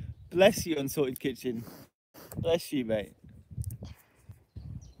ads. Bless you, Unsalted Kitchen. Bless you, mate.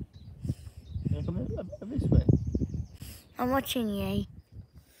 Come this way. I'm watching you.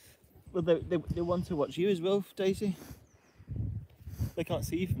 Well, they want to watch you as well, Daisy. They can't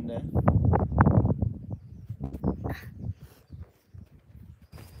see you from there.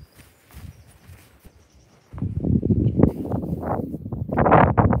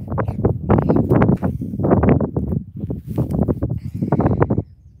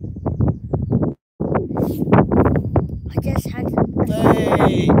 I just had.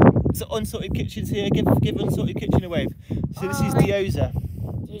 Hey! So Unsalted Kitchen's here. Give Unsalted Kitchen a wave. So this is Dioza.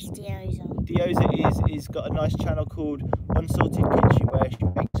 Here's Dioza. Dioza is got a nice channel called Unsalted Kitchen where she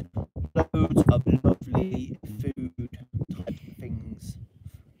makes loads of lovely food type things.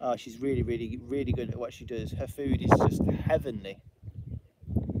 Oh, she's really good at what she does. Her food is just heavenly.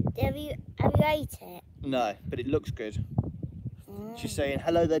 Have you ate it? No, but it looks good. Mm. She's saying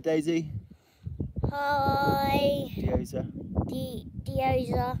hello there, Daisy. Hi. Dioza.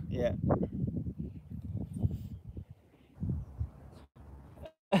 Dioza. Yeah.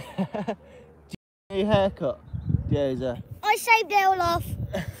 your haircut, Deiza? I shaved it all off.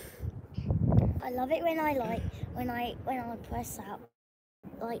 I love it when I press out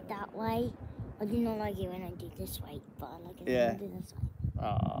like that way. I do not like it when I do this way, but I like it when I do this way.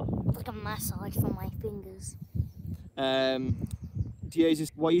 Ah. It's like a massage for my fingers.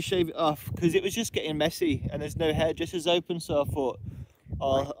 Deiza, why you shave it off? Because it was just getting messy and there's no hairdressers open, so I thought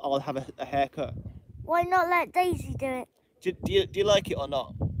I'll have a haircut. Why not let Daisy do it? Do you like it or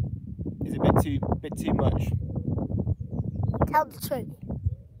not? Is it a bit too much? Tell the truth.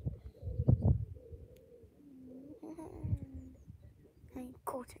 I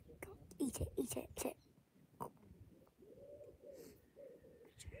caught it. Eat it. Eat it.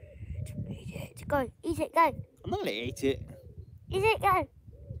 Go. Eat it. Go. I'm not gonna eat it. Eat it. Go.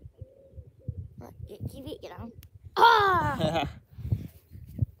 Give it. Get down. Ah!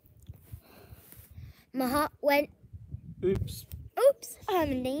 My heart went. Oops. Oops!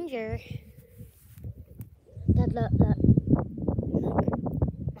 I'm in danger. Dad, look.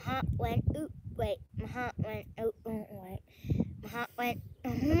 My heart went. Oop! Wait. My heart went. Oh, wait. My heart went. Oh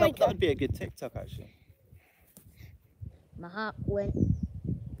my That God. would be a good TikTok, actually. My heart went.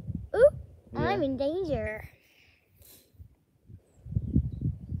 Oop! Yeah. I'm in danger.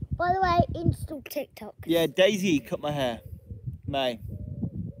 By the way, install TikTok. Yeah, Daisy cut my hair. May.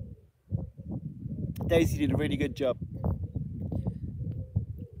 Daisy did a really good job.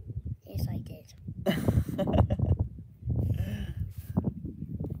 Yes, I did.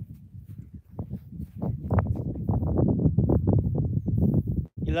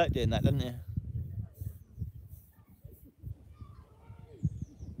 You like doing that, don't you?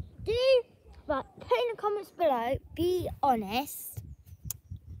 Right, put in the comments below, be honest.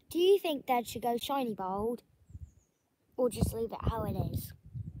 Do you think Dad should go shiny bold or just leave it how it is?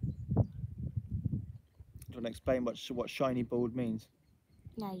 Do you want to explain what shiny bald means?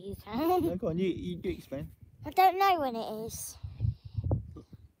 No, you can. No, go on, you explain. I don't know when it is.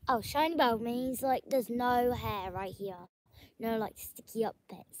 Oh, shiny bald means like there's no hair right here. No like sticky up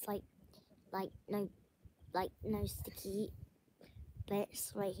bits. No sticky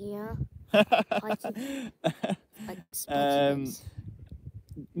bits right here. Like bits.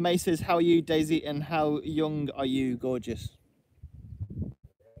 May says, how are you, Daisy, and how young are you, gorgeous?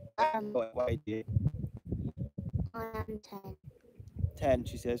 What age are you? I am 10. 10,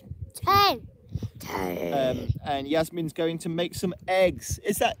 she says. 10! 10! And Yasmin's going to make some eggs.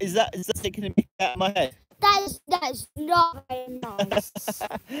 Is that taking a mick out of my head? That is not very nice.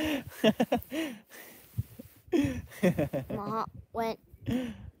 My heart went,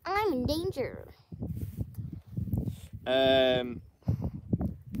 I'm in danger.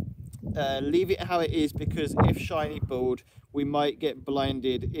 Leave it how it is, because if shiny bald, we might get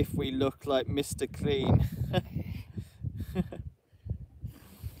blinded if we look like Mr. Clean.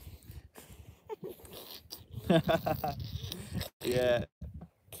 Yeah.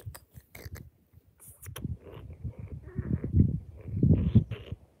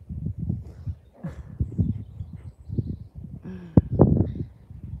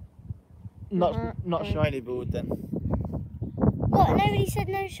 Not shiny bald then. What? Nobody said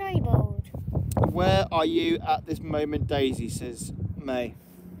no shiny bald. Where are you at this moment, Daisy, says May.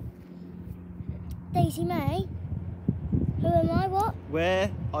 Daisy May? Who am I? What?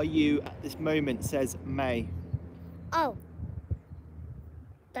 Where are you at this moment, says May. Oh.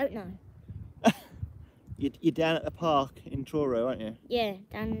 Don't know. You're down at the park in Truro, aren't you? Yeah,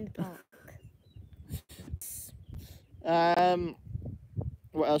 down in the park.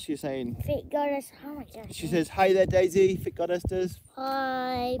 What else are you saying? Fit Goddess. Oh my gosh. She says, hi there, Daisy. Fit Goddess does.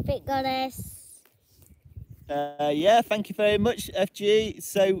 Hi, Fit Goddess. Yeah, thank you very much, FG.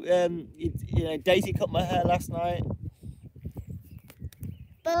 So, you know, Daisy cut my hair last night.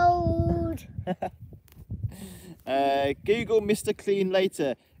 Bold. Google Mr. Clean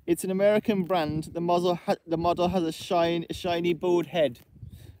later. It's an American brand. The model has a shiny bald head.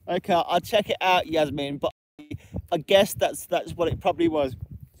 Okay, I'll check it out, Yasmin. But I guess that's what it probably was.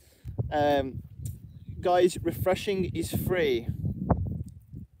 Guys, refreshing is free.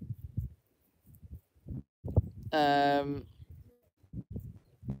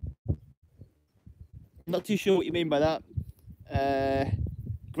 Not too sure what you mean by that.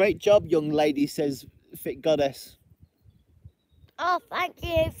 Great job, young lady, says Fit Goddess. Oh, thank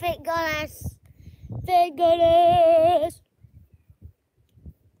you, Fit Goddess. Fit Goddess.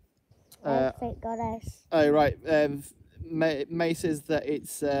 Fit Goddess. Oh right. May says that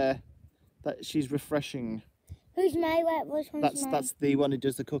it's that she's refreshing. Who's May? Which one's May? That's the one who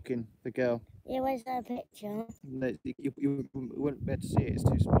does the cooking, the girl. Yeah, where's her picture? No, you wouldn't be able to see it. It's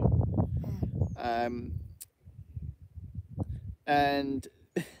too small. And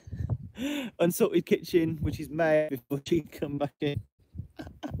Unsalted Kitchen, which is May, before she can come back in.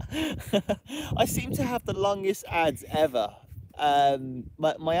 I seem to have the longest ads ever.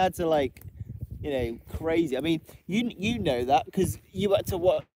 My ads are like, you know, crazy. I mean, you know that because you had to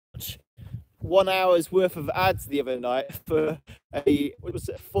watch 1 hour's worth of ads the other night for a, what was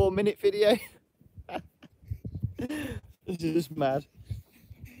it, 4-minute video. This is just mad.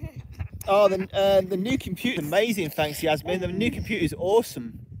 Oh, the new computer, amazing. Thanks, Yasmin. The new computer is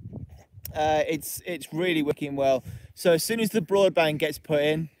awesome. It's really working well. So as soon as the broadband gets put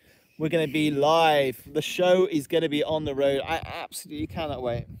in, we're going to be live. The show is going to be on the road. I absolutely cannot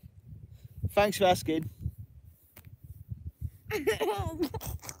wait. Thanks for asking.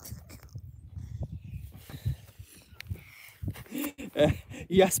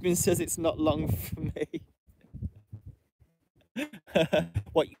 Yasmin says it's not long for me.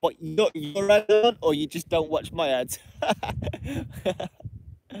 What your ad on, or you just don't watch my ads?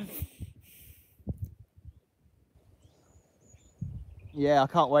 Yeah, I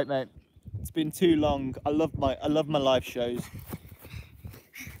can't wait, mate. It's been too long. I love my live shows.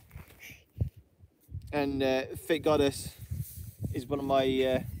 And Fit Goddess is one of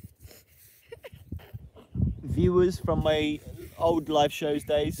my viewers from my old live shows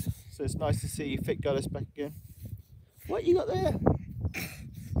days. So it's nice to see Fit Goddess back again. What you got there?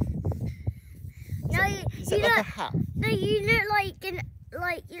 No, Is that like a hat? No, you look like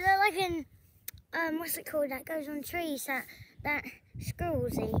an what's it called that goes on trees that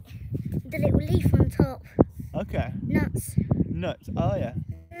squirrels eat? The little leaf on top. Okay. Nuts. Nuts. Oh yeah.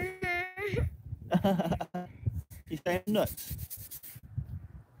 You saying nuts?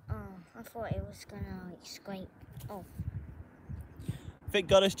 Oh, I thought it was gonna like scrape off. Fit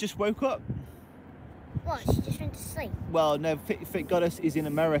Goddess just woke up. What? She just went to sleep. Well, no, Fit Goddess is in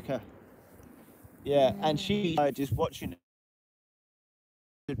America. Yeah, and she just watching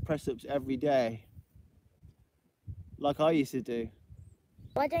press-ups every day, like I used to do.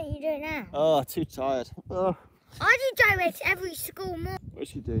 Why don't you do it now? Oh, too tired. Oh. I do it every school morning. What's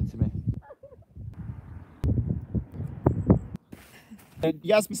she doing to me?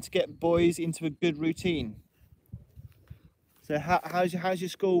 Yasmin's to get boys into a good routine. So how's your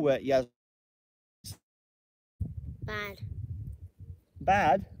schoolwork, Yas? Bad.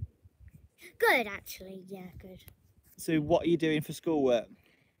 Bad? Good, actually. Yeah, good. So what are you doing for schoolwork?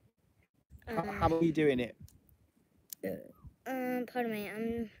 How are you doing it? Pardon me.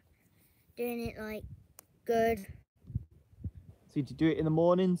 I'm doing it like good. So you do it in the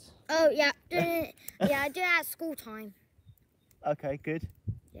mornings? Oh yeah, doing it. Yeah, I do it at school time. Okay, good.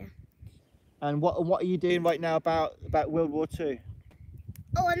 Yeah. And what are you doing right now about World War II?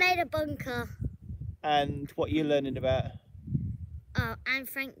 Oh, I made a bunker. And what are you learning about? Oh, and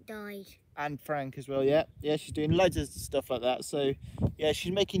Frank died. And Frank as well, yeah. Yeah, she's doing loads of stuff like that. So, yeah,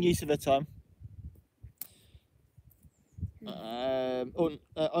 she's making use of her time.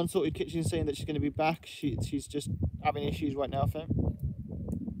 Unsalted Kitchen saying that she's going to be back. She's just having issues right now, fam.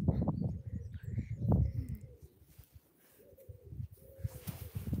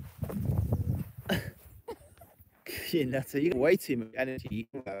 You nutter, you got way too much energy.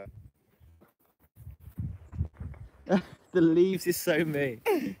 The leaves is so mean.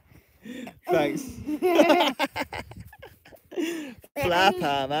 Thanks. Flower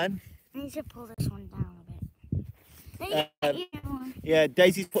power, man. I need to pull this one down a bit. Yeah,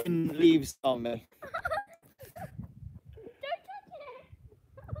 Daisy's putting leaves on me.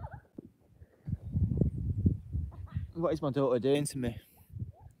 What is my daughter doing to me?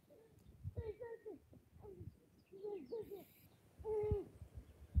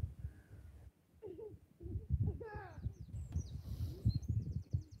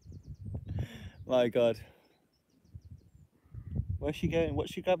 My God. Where's she going?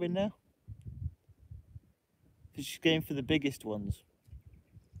 What's she grabbing now? She's going for the biggest ones.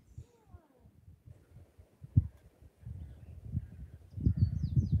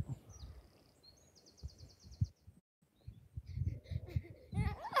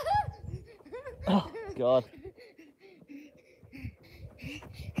 Oh, God.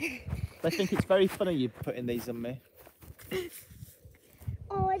 I think it's very funny you putting these on me.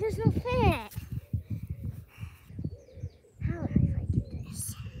 Oh, it does not fit. How do I do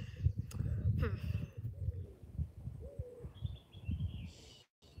this?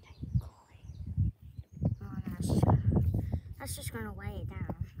 Oh, no, that's just going to weigh it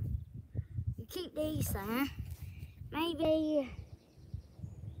down. You keep these there. Maybe...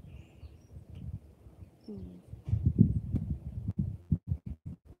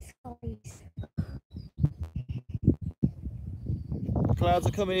 Clouds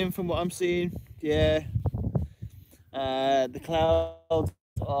are coming in from what I'm seeing. Yeah. The clouds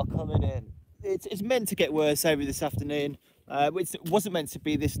are coming in. It's meant to get worse over this afternoon. It wasn't meant to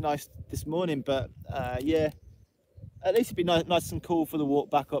be this nice this morning, but yeah, at least it'd be nice and cool for the walk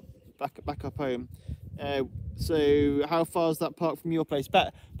back up home. So how far is that park from your place?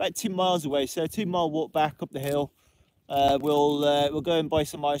 About 2 miles away. So a 2-mile walk back up the hill. We'll go and buy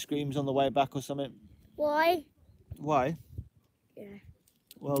some ice creams on the way back or something. Why? Why? Yeah.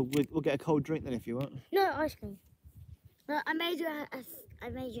 Well, we'll get a cold drink then if you want. No, ice cream. I made you a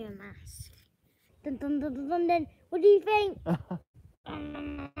mask. Dun, dun, dun, dun, dun, dun. What do you think?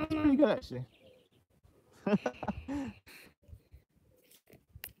 It's pretty good actually. I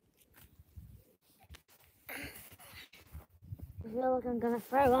feel like I'm gonna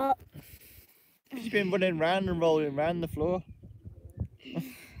throw up. You've been running around and rolling around the floor.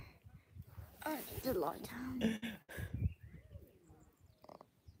 I need to lie down.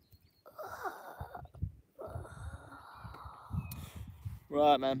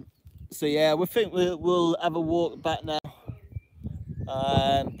 Right, man. So yeah, we think we'll have a walk back now.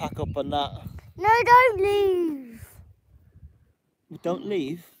 Pack up on that. No, don't leave. Don't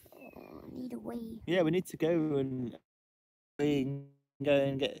leave. Oh, I need a wee. Yeah, we need to go and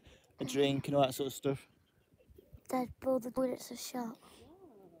get a drink and all that sort of stuff. Dad, all the toilets are shut.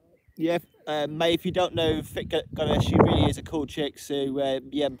 Yeah, May, if you don't know Fit Goddess, she really is a cool chick. So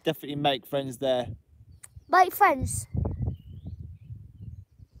yeah, definitely make friends there. Make friends.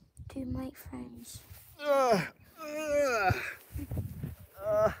 Do make friends.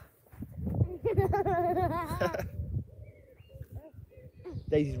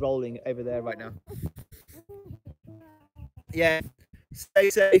 Daisy's rolling over there right now. Yeah, stay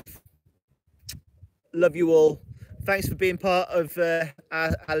safe. Love you all. Thanks for being part of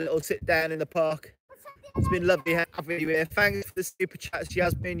our little sit down in the park. It's been lovely having you here. Thanks for the super chats,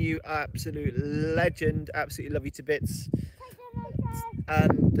 Yasmin. You absolute legend. Absolutely love you to bits.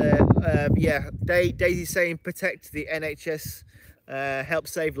 And yeah, Daisy's saying protect the NHS, help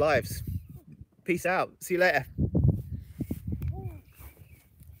save lives. Peace out. See you later.